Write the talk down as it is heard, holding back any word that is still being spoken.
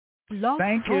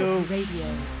Thank you.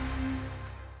 Radio.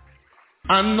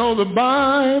 I know the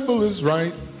Bible is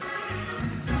right.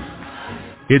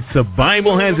 It's The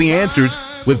Bible Has the Answers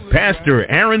with Pastor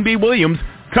Aaron B. Williams,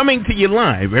 coming to you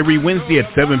live every Wednesday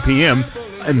at 7 p.m.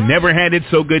 and Never Had It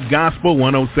So Good Gospel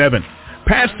 107.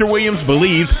 Pastor Williams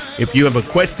believes if you have a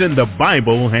question, the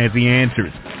Bible has the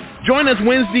answers. Join us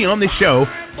Wednesday on the show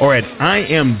or at I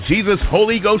Am Jesus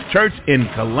Holy Ghost Church in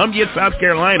Columbia, South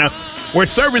Carolina,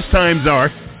 where service times are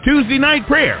Tuesday night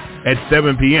prayer at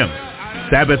 7 p.m.,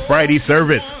 Sabbath Friday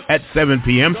service at 7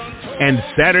 p.m., and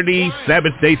Saturday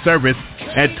Sabbath day service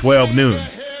at 12 noon.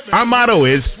 Our motto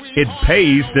is, it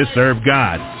pays to serve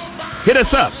God. Hit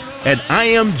us up at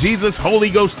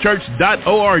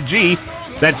IamJesusHolyGhostChurch.org.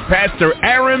 That's Pastor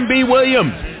Aaron B.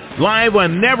 Williams, live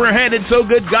on Never Had It So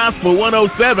Good Gospel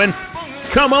 107.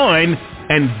 Come on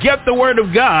and get the Word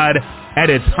of God at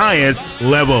its highest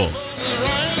level.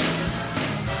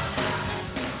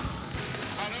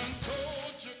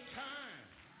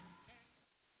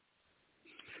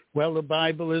 Well, the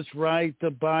Bible is right.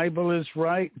 The Bible is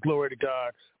right. Glory to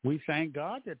God. We thank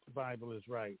God that the Bible is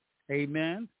right.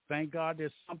 Amen. Thank God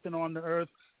there's something on the earth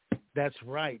that's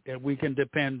right that we can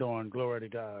depend on. Glory to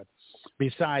God.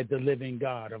 Besides the living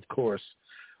God, of course.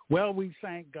 Well, we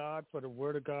thank God for the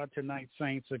Word of God tonight,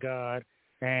 saints of God.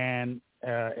 And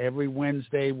every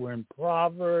Wednesday we're in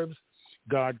Proverbs.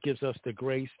 God gives us the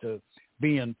grace to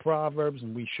be in Proverbs,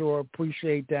 and we sure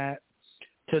appreciate that.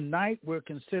 Tonight we're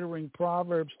considering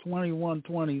Proverbs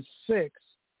 21:26,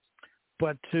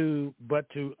 but to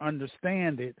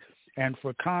understand it and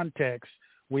for context,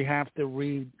 we have to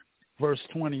read verse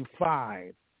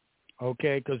 25,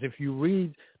 okay? Because if you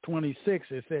read 26,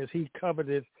 it says, he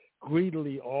coveteth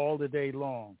greedily all the day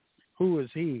long. Who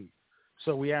is he?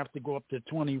 So we have to go up to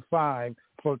 25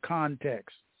 for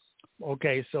context.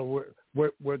 Okay, so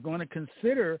we're going to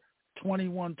consider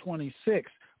 21:26.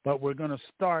 But we're going to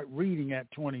start reading at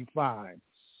 25.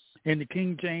 In the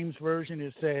King James Version,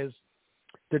 it says,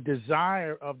 the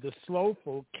desire of the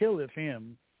slothful killeth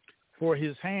him, for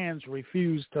his hands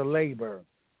refuse to labor.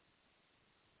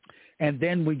 And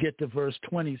then we get to verse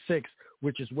 26,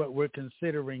 which is what we're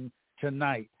considering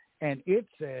tonight. And it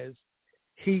says,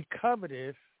 he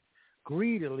coveteth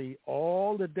greedily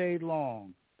all the day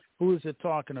long. Who is it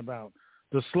talking about?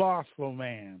 The slothful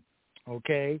man,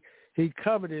 okay? He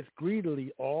coveteth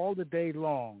greedily all the day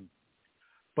long,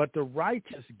 but the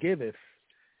righteous giveth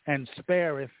and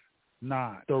spareth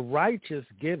not. The righteous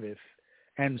giveth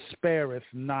and spareth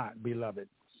not, beloved.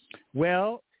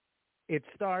 Well, it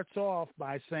starts off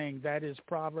by saying, that is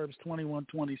Proverbs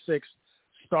 21:26,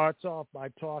 starts off by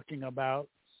talking about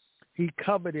he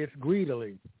coveteth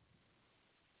greedily.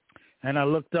 And I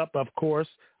looked up, of course,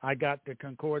 I got the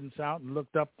concordance out and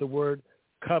looked up the word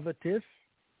coveteth.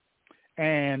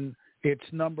 And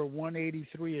it's number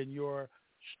 183 in your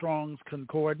Strong's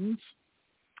Concordance,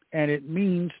 and it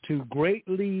means to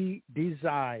greatly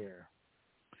desire,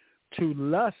 to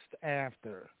lust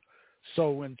after. So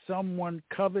when someone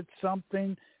covets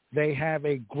something, they have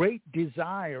a great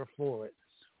desire for it,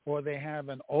 or they have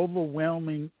an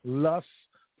overwhelming lust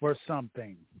for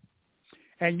something.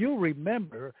 And you'll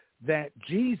remember that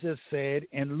Jesus said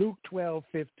in Luke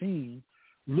 12:15,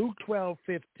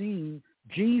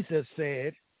 Jesus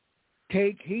said,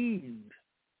 take heed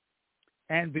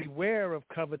and beware of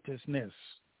covetousness,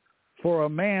 for a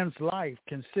man's life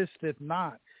consisteth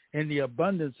not in the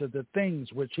abundance of the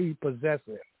things which he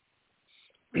possesseth.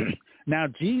 Now,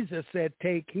 Jesus said,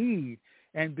 take heed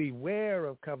and beware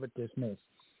of covetousness.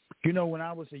 You know, when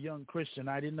I was a young Christian,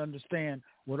 I didn't understand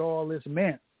what all this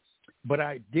meant, but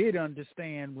I did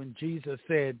understand when Jesus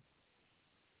said,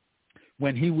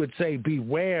 when he would say,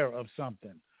 beware of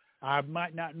something. I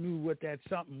might not knew what that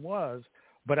something was,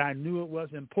 but I knew it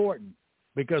was important,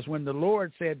 because when the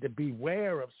Lord said to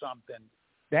beware of something,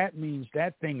 that means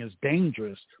that thing is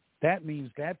dangerous. That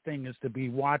means that thing is to be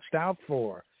watched out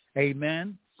for.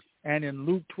 Amen. And in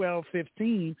Luke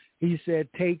 12:15, he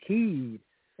said, take heed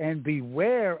and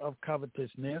beware of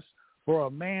covetousness, for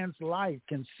a man's life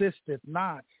consisteth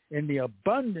not in the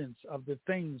abundance of the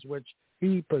things which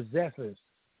he possesses.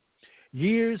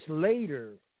 Years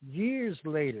later,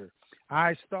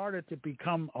 I started to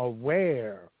become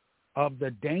aware of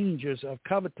the dangers of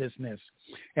covetousness.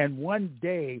 And one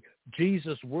day,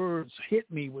 Jesus' words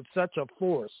hit me with such a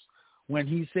force when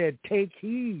he said, take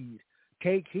heed,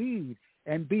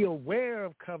 and be aware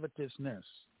of covetousness.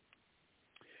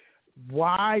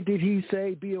 Why did he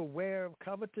say be aware of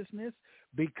covetousness?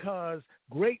 Because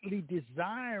greatly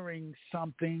desiring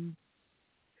something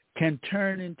can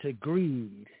turn into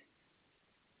greed.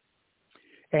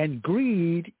 And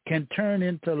greed can turn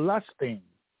into lusting.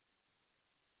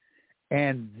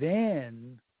 And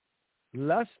then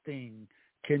lusting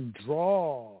can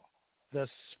draw the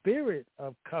spirit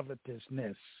of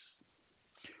covetousness,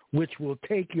 which will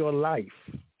take your life.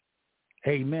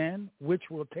 Amen? Which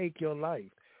will take your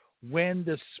life. When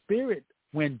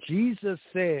Jesus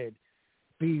said,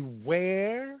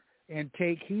 beware and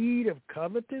take heed of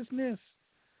covetousness,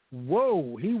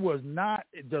 whoa, he was not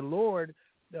the Lord.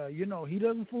 He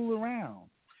doesn't fool around.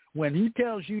 When he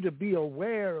tells you to be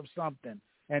aware of something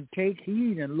and take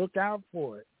heed and look out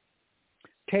for it,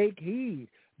 take heed,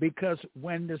 because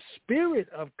when the spirit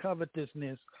of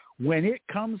covetousness, when it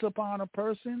comes upon a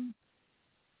person,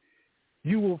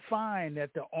 you will find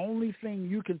that the only thing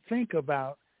you can think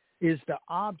about is the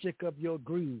object of your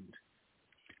greed.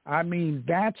 I mean,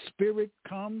 that spirit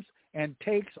comes and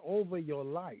takes over your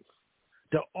life.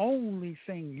 The only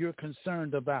thing you're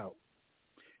concerned about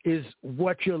is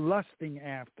what you're lusting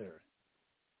after.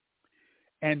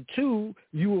 And two,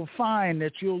 you will find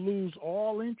that you'll lose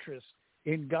all interest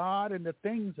in God and the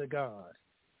things of God.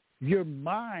 Your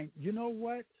mind, you know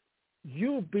what?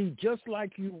 You'll be just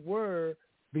like you were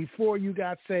before you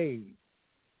got saved.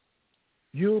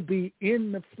 You'll be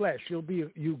in the flesh.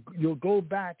 You'll go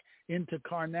back into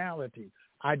carnality.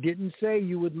 I didn't say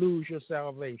you would lose your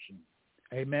salvation.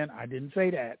 Amen. I didn't say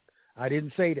that.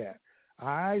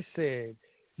 I said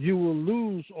you will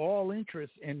lose all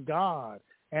interest in God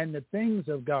and the things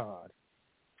of God.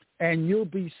 And you'll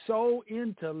be so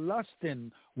into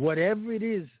lusting, whatever it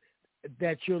is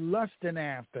that you're lusting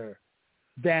after,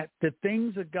 that the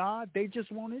things of God, they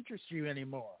just won't interest you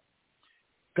anymore.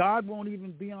 God won't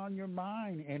even be on your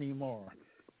mind anymore.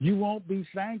 You won't be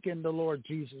thanking the Lord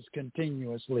Jesus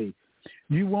continuously.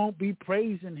 You won't be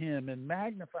praising him and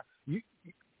magnifying.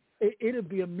 It'll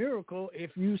be a miracle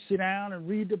if you sit down and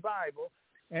read the Bible,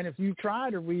 and if you try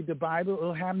to read the Bible,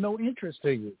 it'll have no interest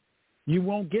to you. You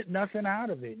won't get nothing out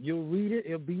of it. You'll read it.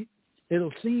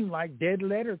 It'll seem like dead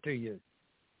letter to you.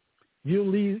 You'll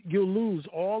lose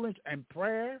all it. And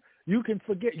prayer, you can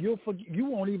forget. You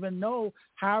won't even know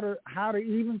how to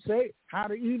even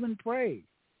pray.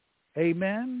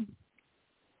 Amen.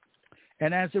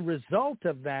 And as a result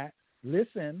of that,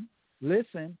 listen.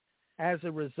 As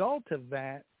a result of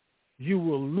that, you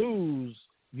will lose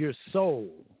your soul.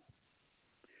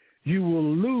 You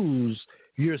will lose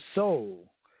your soul,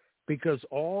 because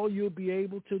all you'll be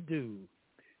able to do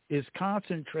is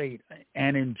concentrate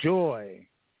and enjoy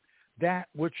that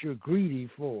which you're greedy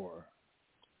for.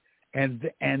 And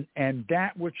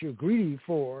that which you're greedy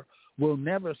for will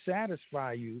never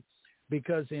satisfy you,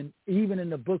 because even in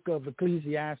the book of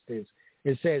Ecclesiastes,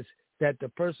 it says that the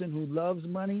person who loves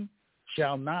money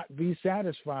shall not be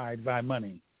satisfied by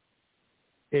money.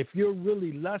 If you're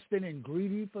really lusting and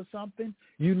greedy for something,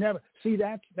 you never see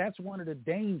that's one of the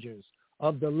dangers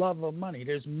of the love of money.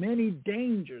 There's many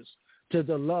dangers to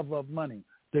the love of money,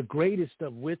 the greatest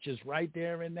of which is right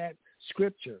there in that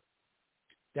scripture,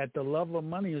 that the love of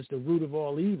money is the root of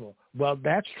all evil. Well,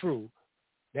 that's true.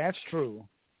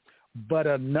 But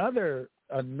another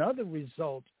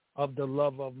result of the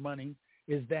love of money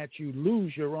is that you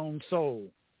lose your own soul.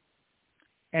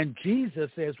 And Jesus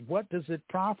says, what does it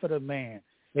profit a man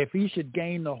if he should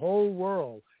gain the whole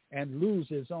world and lose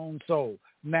his own soul?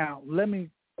 Now, let me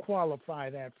qualify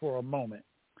that for a moment.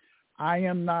 I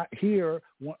am not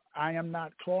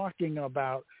talking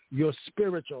about your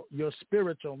spiritual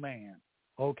man,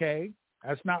 okay?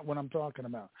 That's not what I'm talking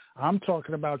about. I'm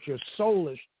talking about your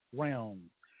soulish realm,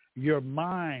 your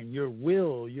mind, your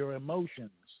will, your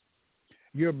emotions.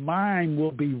 Your mind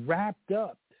will be wrapped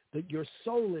up, your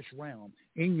soulish realm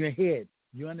in your head.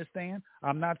 You understand?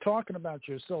 I'm not talking about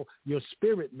your soul, your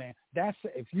spirit, man. That's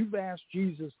if you've asked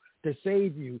Jesus to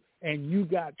save you and you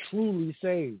got truly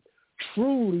saved,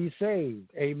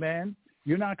 amen?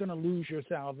 You're not going to lose your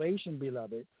salvation,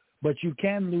 beloved, but you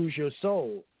can lose your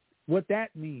soul. What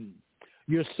that means,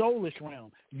 your soulish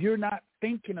realm, you're not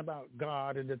thinking about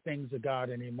God and the things of God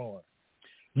anymore.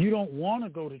 You don't want to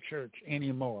go to church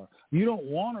anymore. You don't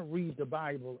want to read the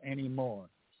Bible anymore.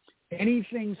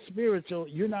 Anything spiritual,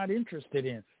 you're not interested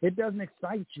in. It doesn't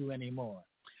excite you anymore.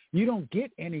 You don't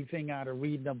get anything out of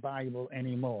reading the Bible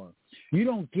anymore. You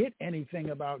don't get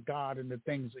anything about God and the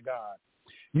things of God.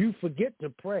 You forget to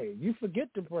pray. You forget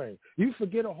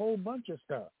a whole bunch of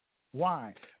stuff.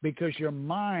 Why? Because your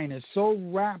mind is so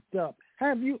wrapped up.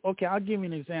 Okay, I'll give you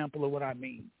an example of what I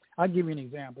mean. Let me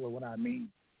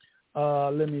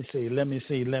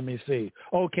see.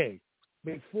 Okay.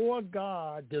 Before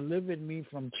God delivered me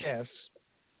from chess,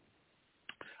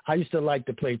 I used to like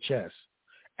to play chess.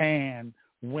 And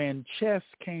when chess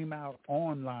came out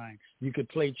online, you could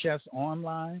play chess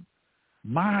online.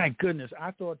 My goodness,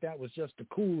 I thought that was just the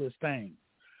coolest thing.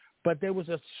 But there was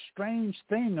a strange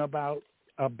thing about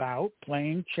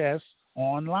playing chess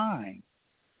online,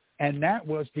 and that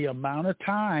was the amount of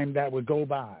time that would go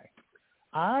by.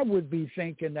 I would be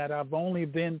thinking that I've only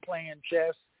been playing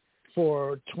chess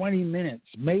for 20 minutes,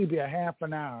 maybe a half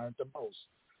an hour at the most.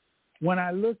 When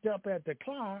I looked up at the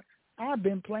clock, I've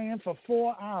been playing for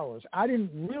 4 hours. I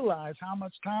didn't realize how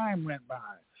much time went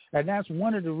by. And that's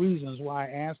one of the reasons why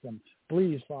I asked him,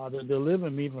 please, Father,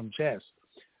 deliver me from chess,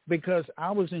 because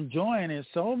I was enjoying it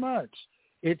so much.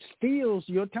 It steals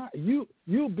your time.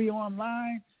 You'll be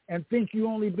online and think you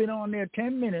only been on there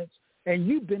 10 minutes, and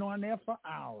you've been on there for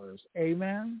hours.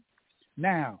 Amen?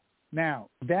 Now,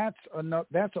 that's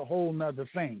a whole nother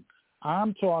thing.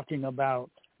 I'm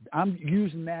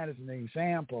using that as an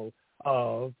example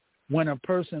of when a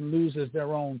person loses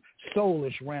their own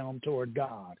soulish realm toward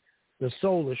God, the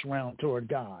soulish realm toward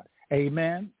God.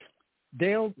 Amen?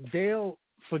 They'll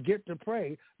forget to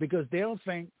pray because they'll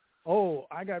think, oh,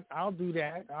 I'll do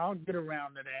that. I'll get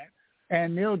around to that.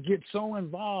 And they'll get so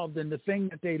involved in the thing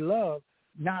that they love,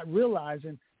 not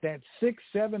realizing that 6,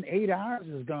 7, 8 hours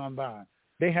has gone by.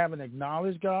 They haven't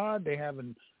acknowledged God. They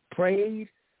haven't prayed.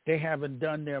 They haven't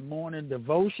done their morning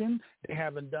devotion. They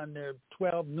haven't done their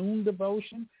 12 noon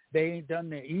devotion. They ain't done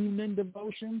their evening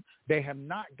devotion. They have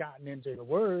not gotten into the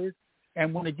Word.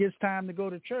 And when it gets time to go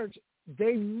to church,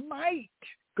 they might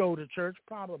go to church,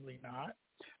 probably not,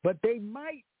 but they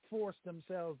might force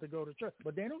themselves to go to church,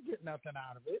 but they don't get nothing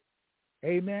out of it.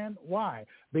 Amen. Why?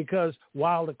 Because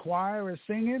while the choir is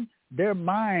singing, their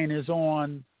mind is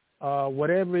on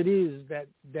whatever it is that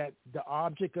the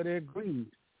object of their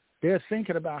greed. They're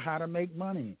thinking about how to make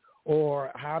money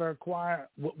or how to acquire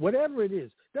whatever it is.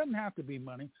 It doesn't have to be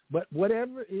money, but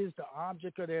whatever is the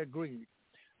object of their greed,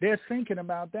 they're thinking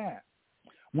about that.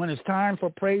 When it's time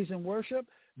for praise and worship,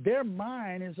 their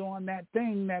mind is on that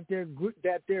thing that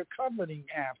they're coveting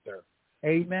after.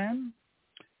 Amen.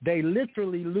 They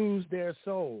literally lose their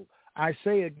soul. I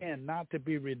say again, not to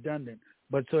be redundant,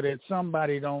 but so that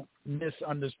somebody don't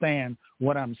misunderstand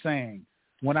what I'm saying.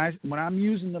 When I'm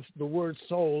using the word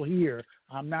soul here,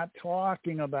 I'm not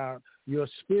talking about your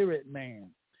spirit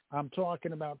man. I'm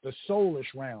talking about the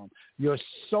soulish realm, your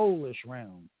soulish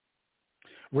realm.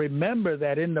 Remember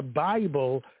that in the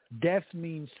Bible, death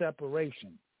means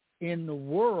separation. In the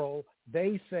world,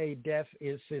 they say death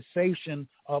is cessation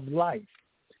of life.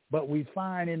 But we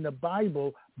find in the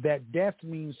Bible that death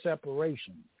means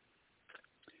separation.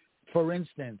 For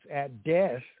instance, at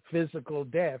death, physical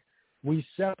death, we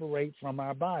separate from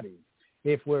our body.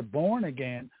 If we're born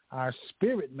again, our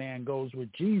spirit man goes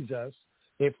with Jesus.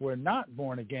 If we're not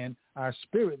born again, our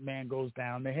spirit man goes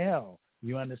down to hell.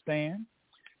 You understand?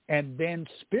 And then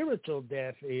spiritual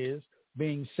death is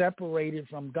being separated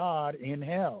from God in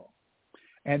hell.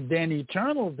 And then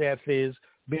eternal death is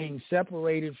being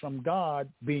separated from God,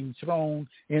 being thrown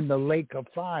in the lake of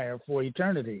fire for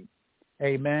eternity.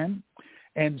 Amen?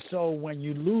 And so when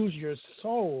you lose your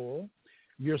soul,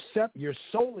 your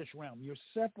soulish realm, you're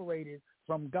separated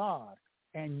from God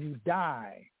and you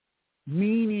die,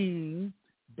 meaning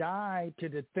die to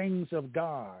the things of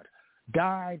God,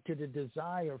 die to the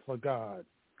desire for God.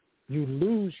 You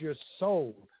lose your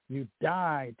soul. You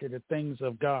die to the things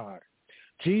of God.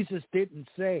 Jesus didn't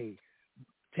say,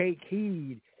 take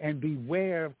heed and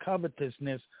beware of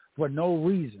covetousness for no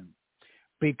reason.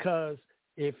 Because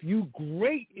if you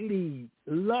greatly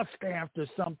lust after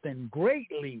something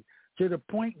greatly to the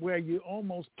point where you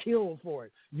almost kill for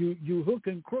it, you hook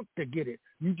and crook to get it.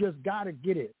 You just got to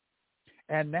get it.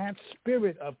 And that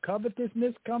spirit of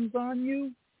covetousness comes on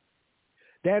you.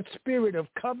 That spirit of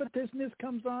covetousness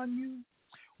comes on you.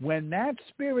 When that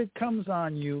spirit comes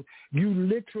on you, you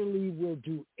literally will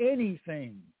do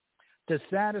anything to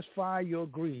satisfy your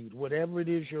greed, whatever it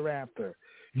is you're after.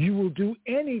 You will do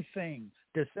anything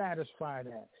to satisfy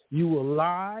that. You will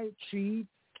lie, cheat,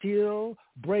 kill,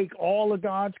 break all of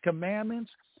God's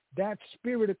commandments. That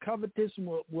spirit of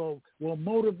covetousness will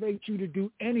motivate you to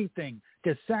do anything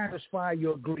to satisfy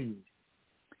your greed.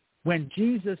 When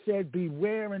Jesus said,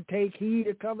 beware and take heed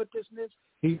of covetousness,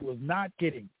 he was not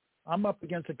kidding. I'm up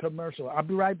against a commercial. I'll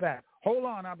be right back. Hold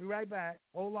on. I'll be right back.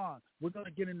 Hold on. We're going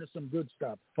to get into some good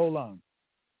stuff. Hold on.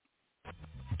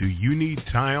 Do you need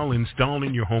tile installed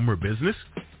in your home or business?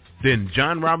 Then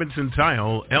John Robinson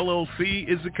Tile, LLC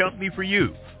is the company for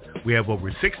you. We have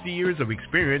over 60 years of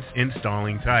experience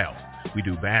installing tile. We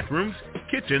do bathrooms,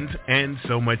 kitchens, and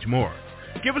so much more.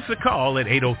 Give us a call at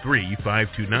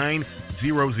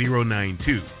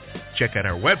 803-529-0092. Check out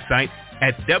our website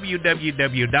at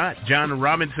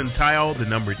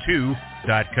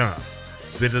www.johnrobinsontile2.com.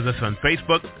 Visit us on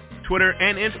Facebook, Twitter,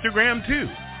 and Instagram too.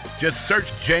 Just search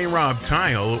J. Rob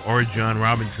Tile or John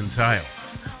Robinson Tile.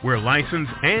 We're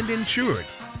licensed and insured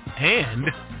and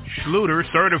Schluter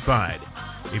certified.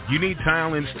 If you need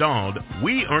tile installed,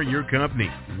 we are your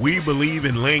company. We believe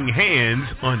in laying hands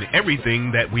on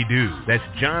everything that we do. That's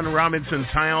John Robinson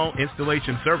Tile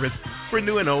Installation Service for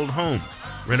new and old homes.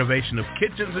 Renovation of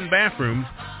kitchens and bathrooms,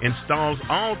 installs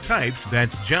all types.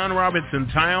 That's John Robinson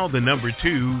Tile,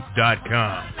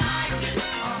 2.com.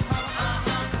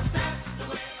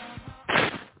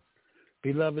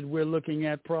 Beloved, we're looking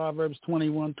at Proverbs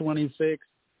 21:26,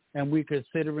 and we're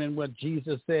considering what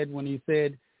Jesus said when he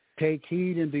said, take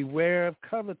heed and beware of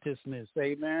covetousness.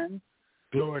 Amen.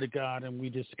 Glory to God. And we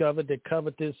discovered that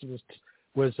covetousness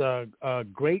was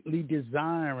greatly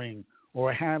desiring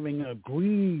or having a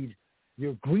greed.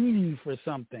 You're greedy for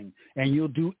something, and you'll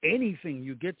do anything.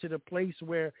 You get to the place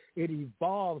where it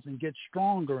evolves and gets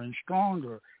stronger and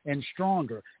stronger and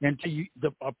stronger until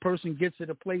a person gets to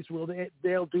the place where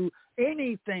they'll do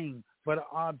anything for the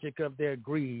object of their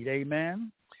greed.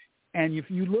 Amen. And if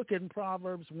you look at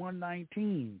Proverbs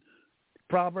 1:19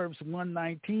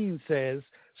 says,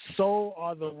 so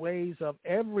are the ways of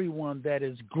everyone that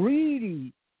is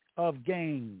greedy of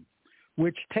gain,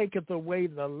 which taketh away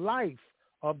the life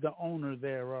of the owner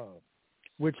thereof,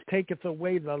 which taketh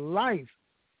away the life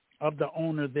of the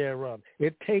owner thereof.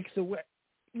 It takes away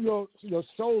your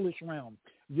soulish realm,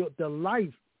 the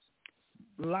life.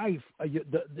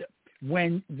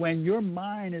 When your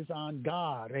mind is on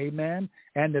God, amen,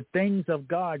 and the things of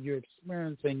God, you're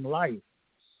experiencing life.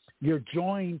 You're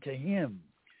joined to him.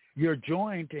 You're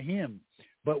joined to him.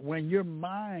 But when your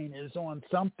mind is on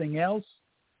something else,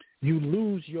 you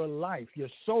lose your life, your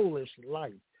soulish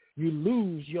life. You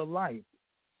lose your life.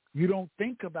 You don't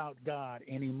think about God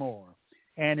anymore.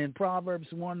 And in Proverbs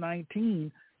 1:19,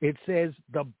 it says,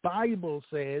 the Bible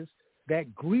says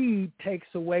that greed takes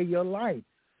away your life.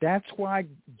 That's why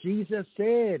Jesus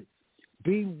said,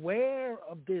 beware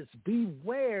of this.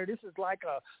 Beware. This is like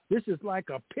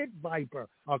a pit viper,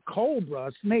 a cobra,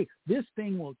 a snake. This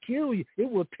thing will kill you. It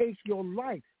will take your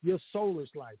life, your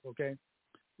soulish life, okay?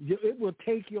 It will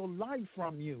take your life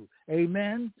from you.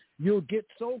 Amen. You'll get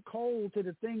so cold to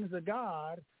the things of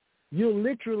God, you'll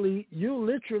literally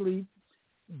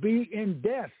be in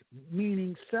death,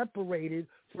 meaning separated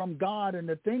from God and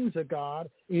the things of God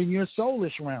in your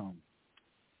soulish realm.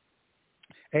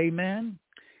 Amen.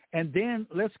 And then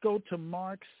let's go to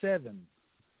Mark 7.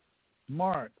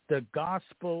 Mark, the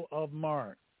Gospel of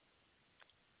Mark.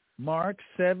 Mark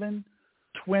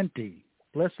 7:20.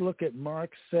 Let's look at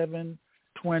Mark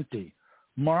 7:20.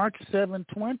 Mark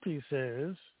 7:20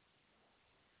 says,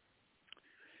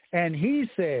 and he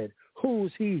said,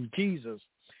 who's he? Jesus.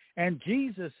 And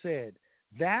Jesus said,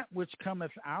 that which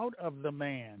cometh out of the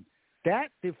man,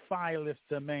 that defileth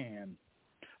the man.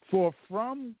 For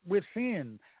from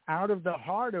within, out of the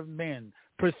heart of men,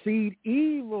 proceed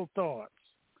evil thoughts,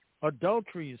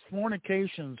 adulteries,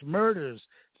 fornications, murders,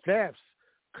 thefts,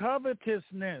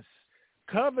 covetousness,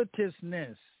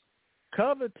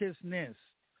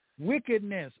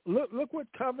 wickedness. Look what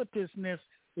covetousness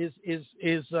is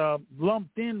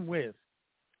lumped in with.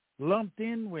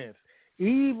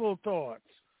 Evil thoughts,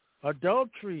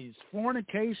 adulteries,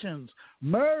 fornications,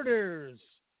 murders,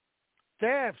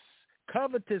 thefts,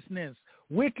 covetousness,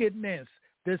 wickedness,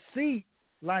 deceit,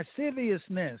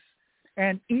 lasciviousness,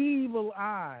 an evil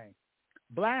eye,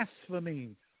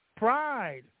 blasphemy,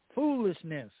 pride,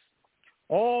 foolishness.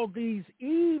 All these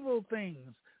evil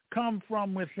things come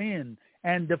from within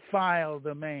and defile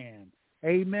the man.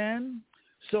 Amen?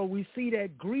 So we see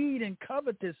that greed and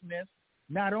covetousness,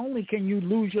 not only can you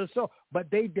lose your soul,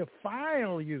 but they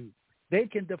defile you. They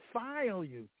can defile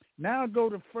you. Now go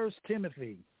to 1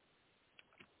 Timothy.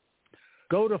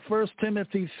 Go to 1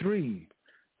 Timothy 3.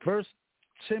 1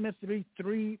 Timothy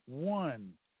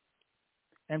 3:1.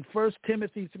 And 1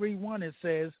 Timothy 3:1 it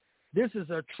says, this is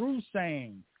a true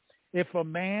saying. If a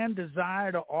man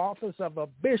desire the office of a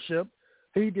bishop,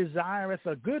 he desireth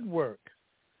a good work.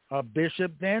 A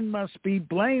bishop then must be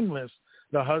blameless,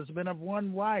 the husband of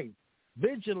one wife,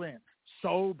 vigilant,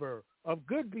 sober, of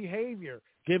good behavior,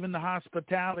 given to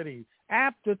hospitality,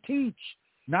 apt to teach,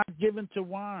 not given to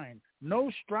wine, no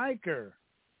striker,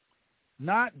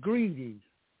 not greedy.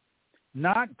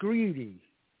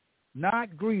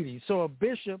 So a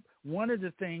bishop, one of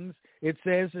the things it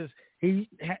says is he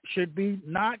should be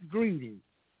not greedy,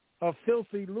 a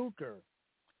filthy lucre,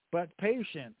 but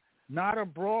patient, not a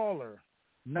brawler,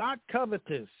 not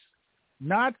covetous.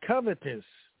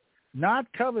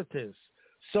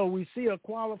 So we see a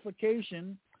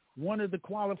qualification. One of the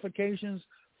qualifications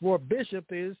for a bishop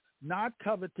is not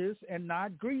covetous and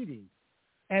not greedy.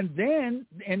 And then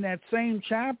in that same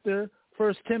chapter,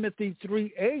 1 Timothy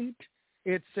 3:8,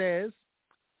 it says,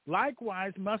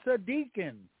 likewise must a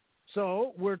deacon.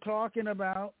 So we're talking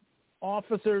about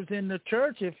officers in the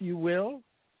church, if you will.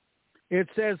 It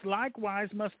says, likewise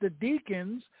must the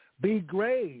deacons be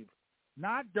grave,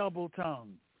 not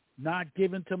double-tongued, not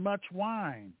given to much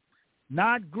wine,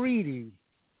 not greedy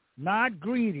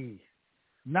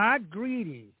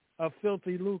of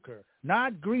filthy lucre,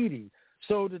 not greedy.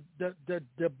 So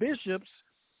the bishops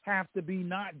have to be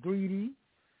not greedy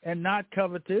and not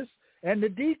covetous, and the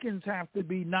deacons have to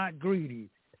be not greedy.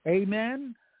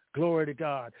 Amen? Glory to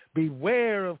God.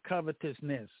 Beware of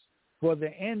covetousness, for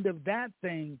the end of that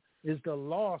thing is the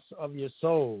loss of your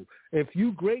soul. If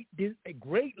you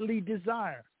greatly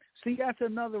desire. See, that's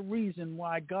another reason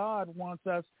why God wants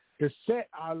us to set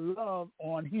our love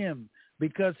on him,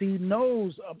 because he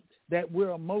knows that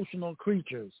we're emotional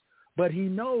creatures, but he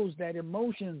knows that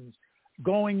emotions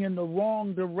going in the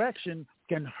wrong direction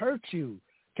can hurt you,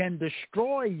 can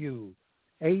destroy you.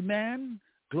 Amen?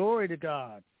 Glory to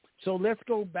God. So let's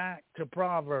go back to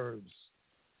Proverbs.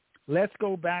 Let's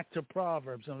go back to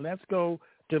Proverbs, and let's go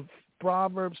to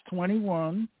Proverbs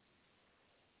 21.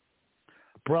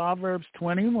 Proverbs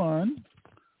 21.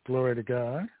 Glory to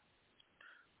God.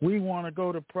 We want to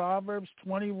go to Proverbs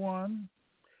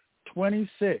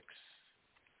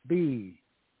 21:26b.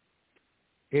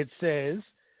 It says,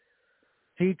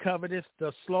 he coveteth,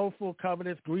 the slothful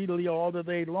coveteth greedily all the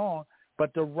day long,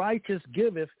 but the righteous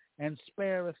giveth and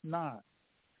spareth not.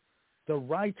 The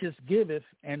righteous giveth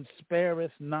and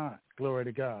spareth not. Glory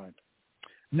to God.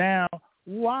 Now,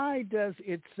 why does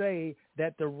it say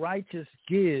that the righteous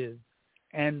give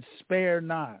and spare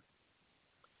not?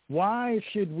 Why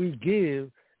should we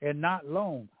give and not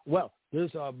loan? Well,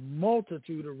 there's a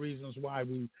multitude of reasons why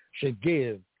we should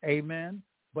give. Amen.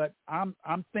 But I'm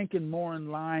thinking more in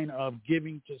line of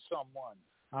giving to someone.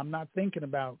 I'm not thinking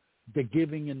about the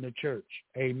giving in the church.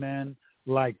 Amen.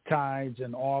 Like tithes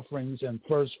and offerings and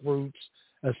first fruits,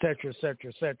 et cetera, et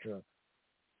cetera, et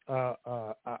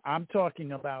cetera. I'm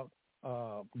talking about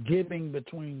giving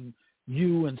between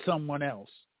you and someone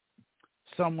else.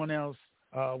 Someone else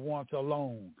wants a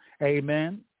loan.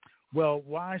 Amen. Well,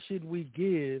 why should we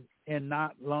give and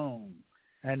not loan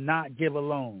and not give a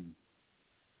loan?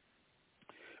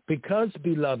 Because,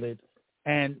 beloved,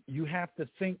 and you have to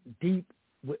think deep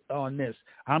on this.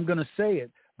 I'm going to say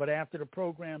it, but after the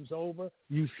program's over,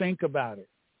 you think about it.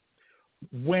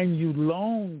 When you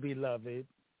loan, beloved,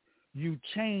 you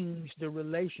change the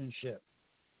relationship.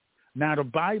 Now, the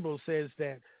Bible says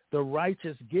that the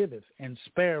righteous giveth and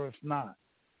spareth not.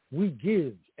 We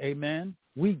give, amen?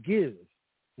 We give.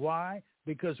 Why?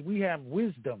 Because we have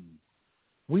wisdom.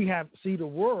 See, the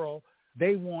world,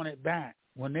 they want it back.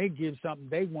 When they give something,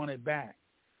 they want it back.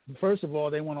 First of all,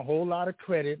 they want a whole lot of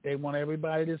credit. They want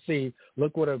everybody to see,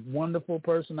 look what a wonderful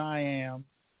person I am.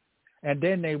 And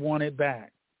then they want it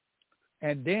back.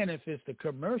 And then if it's the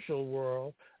commercial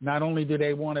world, not only do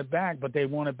they want it back, but they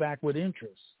want it back with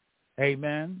interest.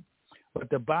 Amen. But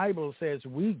the Bible says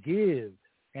we give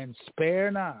and spare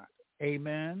not.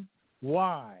 Amen.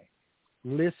 Why?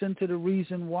 Listen to the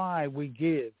reason why we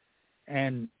give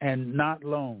and not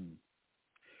loan.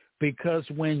 Because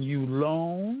when you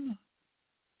loan,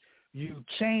 you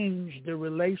change the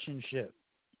relationship.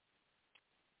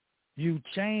 You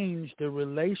change the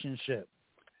relationship.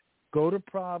 Go to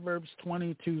Proverbs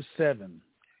 22:7.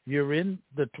 You're in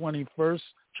the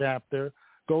 21st chapter.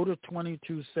 Go to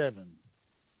 22:7.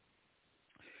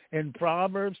 In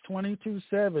Proverbs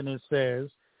 22:7 it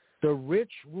says, the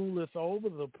rich ruleth over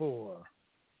the poor,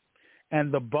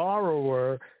 and the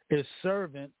borrower is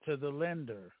servant to the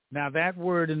lender. Now that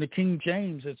word in the King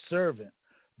James, it's servant.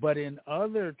 But in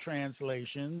other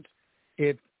translations,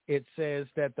 it says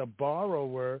that the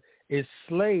borrower is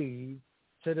slave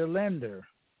to the lender.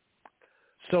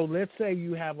 So let's say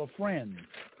you have a friend.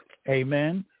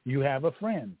 Amen. You have a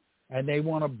friend, and they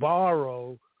want to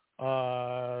borrow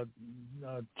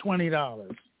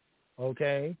 $20.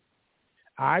 Okay.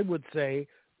 I would say,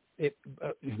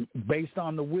 based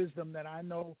on the wisdom that I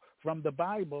know from the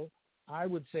Bible, I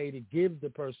would say to give the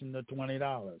person the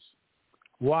 $20.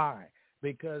 Why?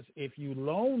 Because if you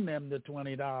loan them the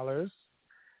 $20,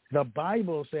 the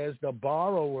Bible says the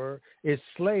borrower is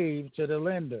slave to the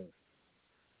lender.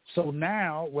 So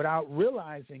now, without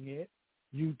realizing it,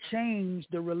 you change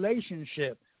the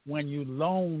relationship when you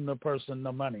loan the person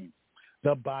the money.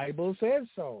 The Bible says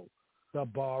so. The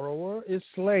borrower is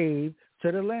slave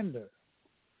to the lender.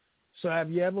 So have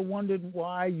you ever wondered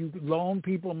why you loan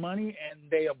people money and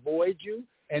they avoid you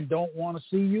and don't want to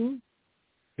see you?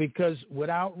 Because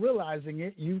without realizing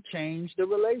it, you change the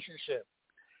relationship.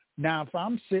 Now, if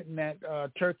I'm sitting at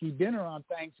turkey dinner on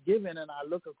Thanksgiving and I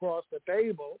look across the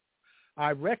table,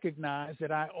 I recognize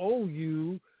that I owe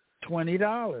you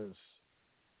 $20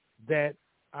 that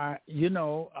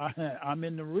I'm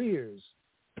in arrears,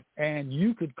 and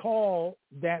you could call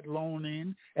that loan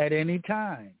in at any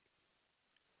time.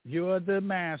 You're the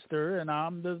master, and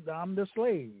I'm the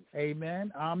slave.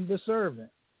 Amen. I'm the servant.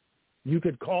 You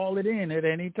could call it in at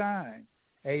any time.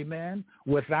 Amen.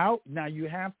 Now you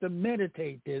have to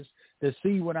meditate this to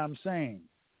see what I'm saying.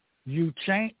 You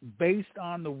change based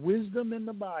on the wisdom in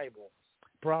the Bible.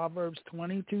 Proverbs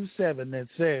 22:7 that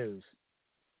says,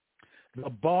 the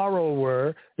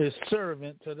borrower is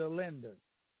servant to the lender.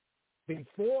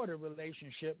 Before, the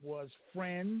relationship was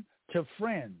friend to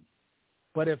friend.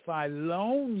 But if I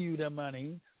loan you the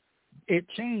money, it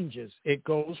changes. It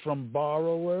goes from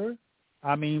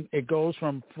it goes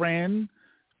from friend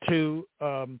to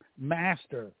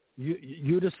master.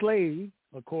 You're the slave,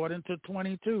 according to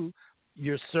 22.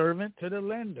 You're servant to the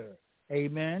lender.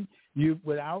 Amen. You,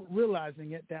 without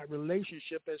realizing it, that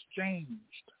relationship has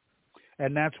changed.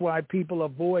 And that's why people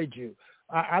avoid you.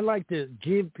 I like to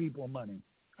give people money.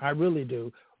 I really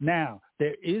do. Now,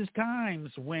 there is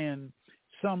times when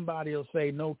somebody will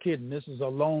say, no kidding, this is a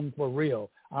loan for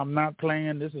real. I'm not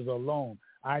playing. This is a loan.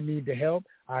 I need the help.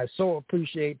 I so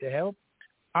appreciate the help.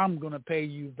 I'm going to pay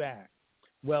you back.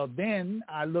 Well, then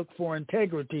I look for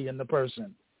integrity in the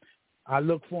person. I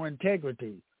look for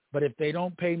integrity. But if they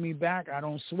don't pay me back, I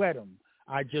don't sweat them.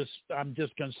 I'm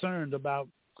just concerned about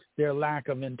their lack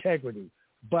of integrity.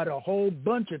 But a whole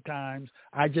bunch of times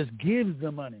I just give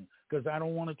the money because I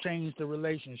don't want to change the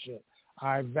relationship.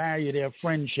 I value their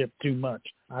friendship too much.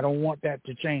 I don't want that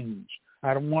to change.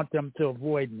 I don't want them to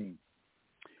avoid me.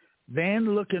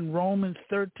 Then look in Romans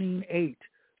 13:8.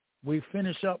 We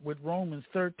finish up with Romans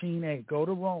 13:8. Go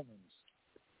to Romans.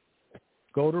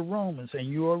 And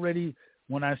you already,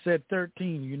 when I said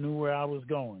 13, you knew where I was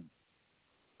going.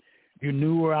 You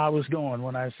knew where I was going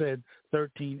when I said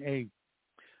 13:8.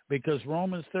 Because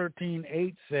Romans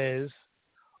 13:8 says,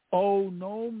 owe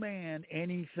no man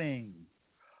anything.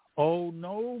 Owe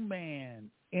no man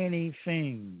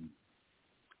anything.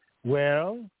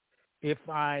 Well, if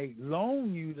I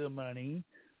loan you the money,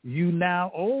 you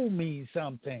now owe me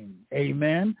something.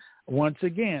 Amen. Once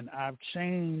again, I've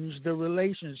changed the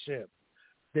relationship.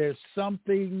 There's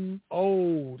something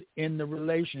owed in the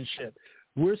relationship.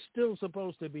 We're still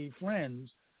supposed to be friends,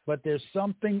 but there's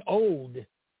something owed.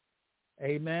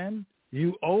 Amen.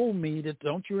 You owe me.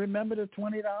 Don't you remember the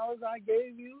 $20 I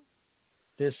gave you?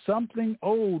 There's something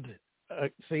owed.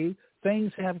 See,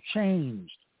 things have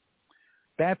changed.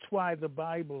 That's why the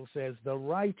Bible says the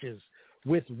righteous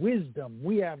with wisdom,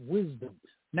 we have wisdom.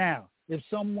 Now, if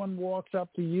someone walks up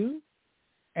to you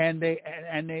and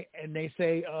they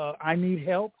say, I need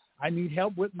help. I need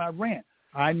help with my rent.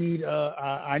 I need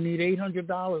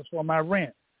 $800 for my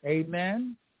rent.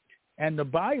 Amen. And the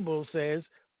Bible says,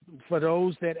 for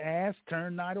those that ask,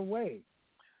 turn not away.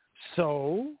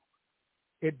 So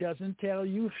it doesn't tell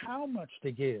you how much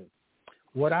to give.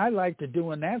 What I like to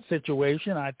do in that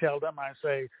situation, I tell them, I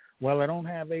say, well, I don't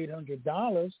have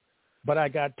 $800, but I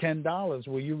got $10.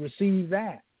 Will you receive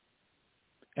that?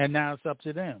 And now it's up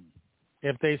to them.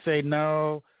 If they say,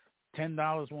 no,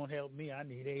 $10 won't help me, I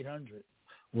need $800.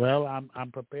 Well,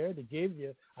 I'm prepared to give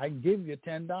you. I can give you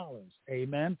 $10.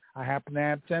 Amen. I happen to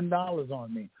have $10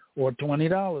 on me or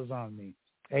 $20 on me.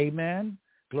 Amen.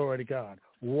 Glory to God.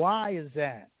 Why is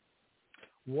that?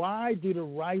 Why do the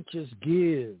righteous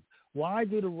give? Why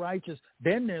do the righteous?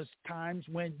 Then there's times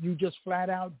when you just flat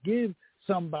out give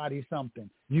somebody something.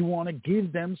 You want to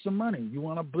give them some money. You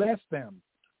want to bless them.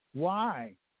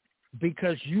 Why?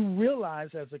 Because you realize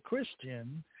as a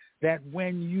Christian that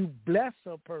when you bless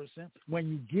a person, when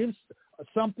you give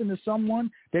something to someone,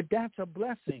 that's a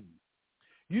blessing.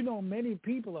 You know, many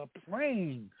people are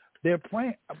praying. They're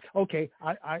praying. Okay,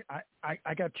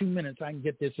 I got 2 minutes. I can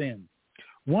get this in.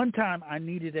 One time I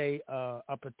needed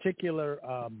a particular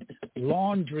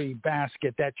laundry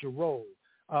basket that you roll.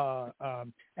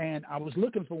 And I was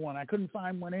looking for one. I couldn't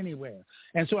find one anywhere.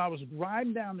 And so I was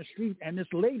riding down the street, and this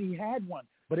lady had one,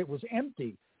 but it was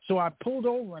empty. So I pulled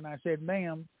over, and I said,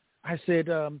 ma'am, I said,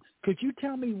 could you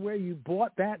tell me where you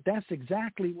bought that? That's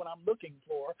exactly what I'm looking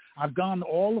for. I've gone to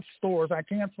all the stores. I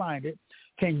can't find it.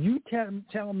 Can you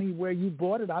tell me where you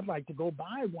bought it? I'd like to go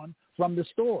buy one from the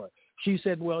store. She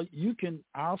said, well,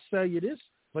 I'll sell you this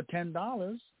for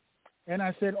 $10. And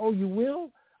I said, oh, you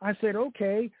will? I said,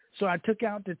 okay. So I took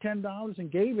out the $10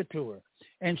 and gave it to her.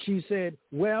 And she said,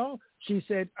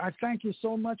 I thank you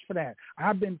so much for that.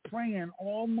 I've been praying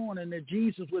all morning that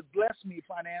Jesus would bless me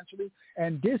financially,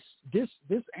 and this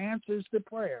answers the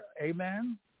prayer.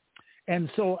 Amen.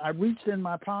 And so I reached in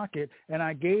my pocket and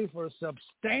I gave her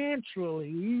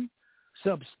substantially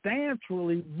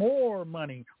more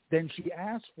money than she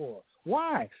asked for.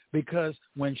 Why? Because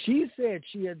when she said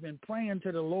she had been praying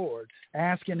to the Lord,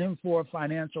 asking him for a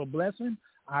financial blessing,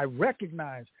 I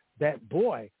recognized that,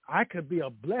 boy, I could be a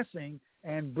blessing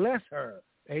and bless her.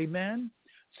 Amen.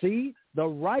 See, the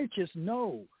righteous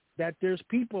know that there's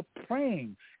people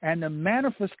praying, and the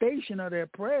manifestation of their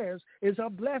prayers is a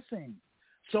blessing.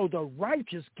 So the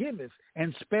righteous giveth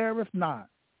and spareth not.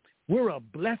 We're a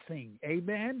blessing.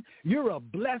 Amen. You're a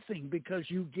blessing because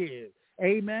you give.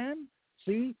 Amen.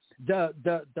 See, the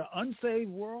unsaved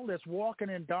world that's walking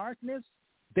in darkness,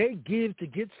 they give to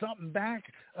get something back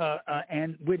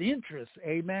and with interest.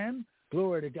 Amen.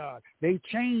 Glory to God. They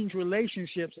change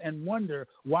relationships and wonder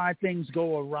why things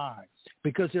go awry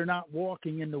because they're not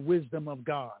walking in the wisdom of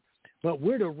God. But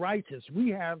we're the righteous. We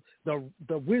have the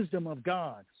wisdom of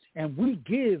God, and we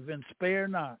give and spare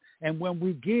not. And when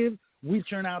we give, we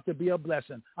turn out to be a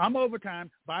blessing. I'm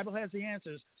overtime. Bible has the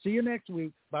answers. See you next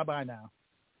week. Bye-bye now.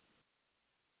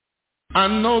 I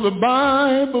know the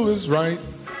Bible is right.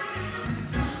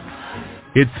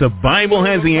 It's The Bible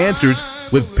Has the Answers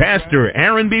with Pastor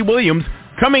Aaron B. Williams,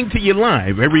 coming to you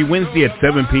live every Wednesday at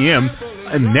 7 p.m.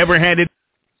 and never had it.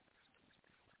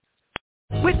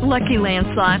 With Lucky Land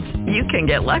Slots, you can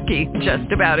get lucky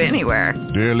just about anywhere.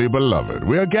 Dearly beloved,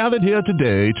 we are gathered here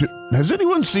today to... Has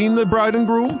anyone seen the bride and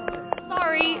groom?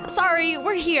 Sorry,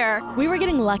 we're here. We were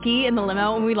getting lucky in the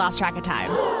limo and we lost track of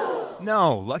time.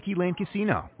 No, Lucky Land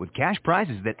Casino, with cash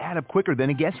prizes that add up quicker than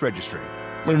a guest registry.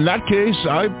 In that case,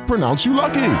 I pronounce you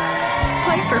lucky.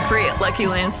 Play for free at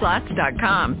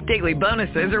LuckyLandSlots.com. Daily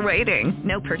bonuses are waiting.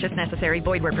 No purchase necessary.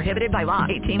 Void where prohibited by law.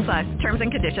 18+. Terms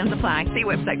and conditions apply. See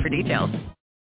website for details.